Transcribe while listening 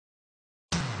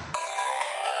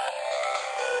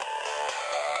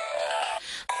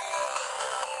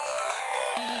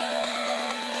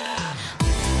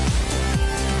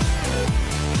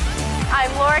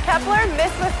Laura Kaeppeler,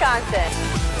 Miss Wisconsin.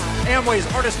 Amway's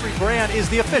Artistry brand is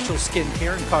the official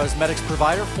skincare and cosmetics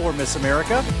provider for Miss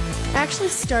America. I actually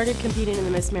started competing in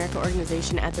the Miss America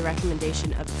organization at the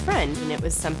recommendation of a friend, and it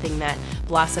was something that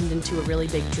blossomed into a really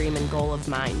big dream and goal of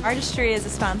mine. Artistry is a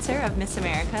sponsor of Miss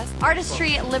America.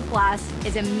 Artistry lip gloss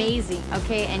is amazing,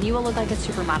 okay, and you will look like a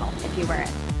supermodel if you wear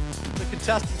it. The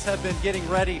contestants have been getting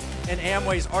ready in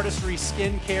Amway's Artistry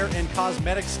skincare and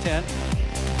cosmetics tent.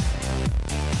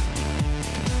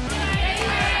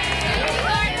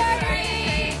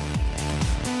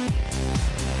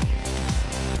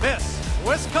 Miss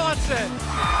Wisconsin,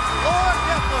 Laura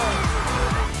Kaeppeler.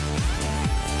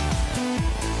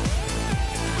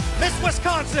 Miss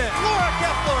Wisconsin, Laura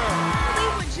Kaeppeler.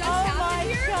 Oh my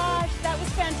gosh, that was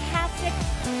fantastic.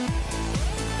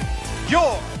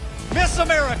 Your Miss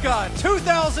America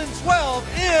 2012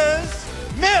 is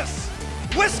Miss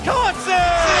Wisconsin!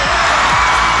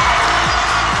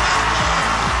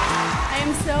 I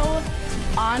am so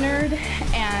honored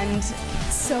and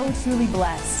so truly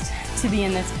blessed to be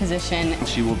in this position.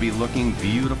 She will be looking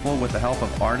beautiful with the help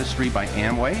of Artistry by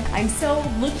Amway. I'm so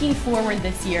looking forward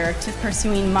this year to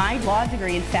pursuing my law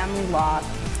degree in family law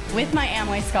with my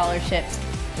Amway scholarship.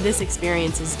 This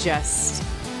experience is just,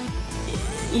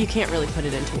 you can't really put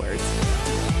it into words.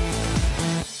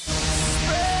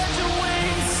 Spread your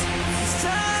wings, it's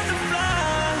time to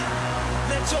fly.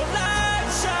 Let your light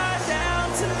shine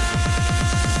down tonight.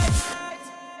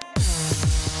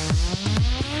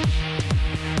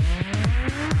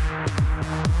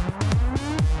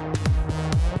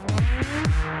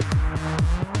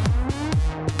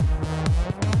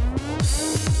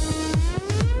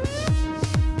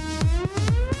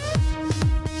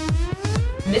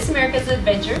 Miss America's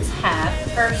Adventures have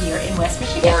her here in West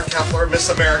Michigan. Laura Kaeppeler, Miss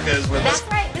America is with us.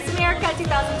 That's right, Miss America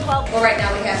 2012. Well, right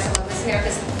now we have some of Miss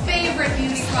America's favorite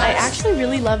beauty products. I actually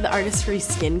really love the Artistry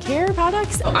skincare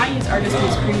products. I use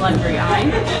Artistry's Cream Luxury Eye.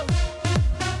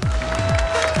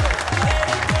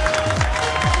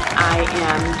 I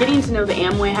am getting to know the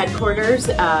Amway headquarters,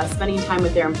 spending time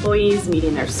with their employees,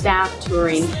 meeting their staff,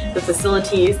 touring the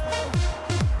facilities.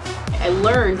 I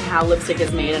learned how lipstick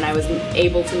is made, and I was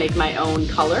able to make my own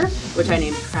color, which I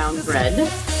named Crown Red. Spread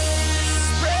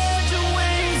your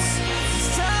wings,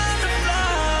 it's time to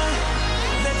fly.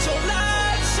 Let your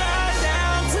light shine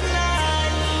down tonight.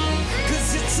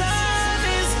 'Cause your time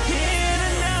is here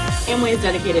tonight. Amway is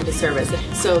dedicated to service,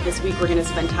 so this week we're going to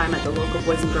spend time at the local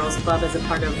Boys and Girls Club as a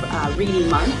part of Reading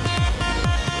Month.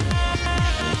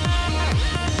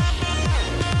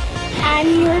 I'm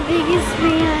your biggest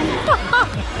fan.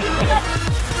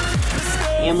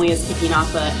 Amway is kicking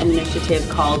off an initiative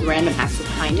called Random Acts of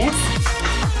Kindness.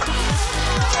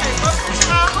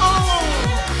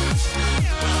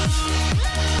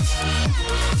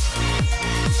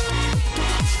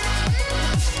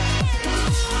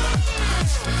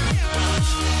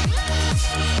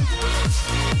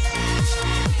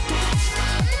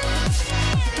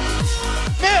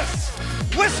 Miss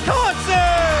Wisconsin!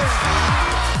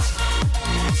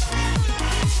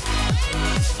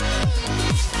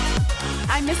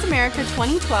 I'm Miss America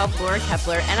 2012 Laura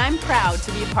Kaeppeler, and I'm proud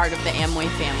to be a part of the Amway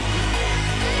family.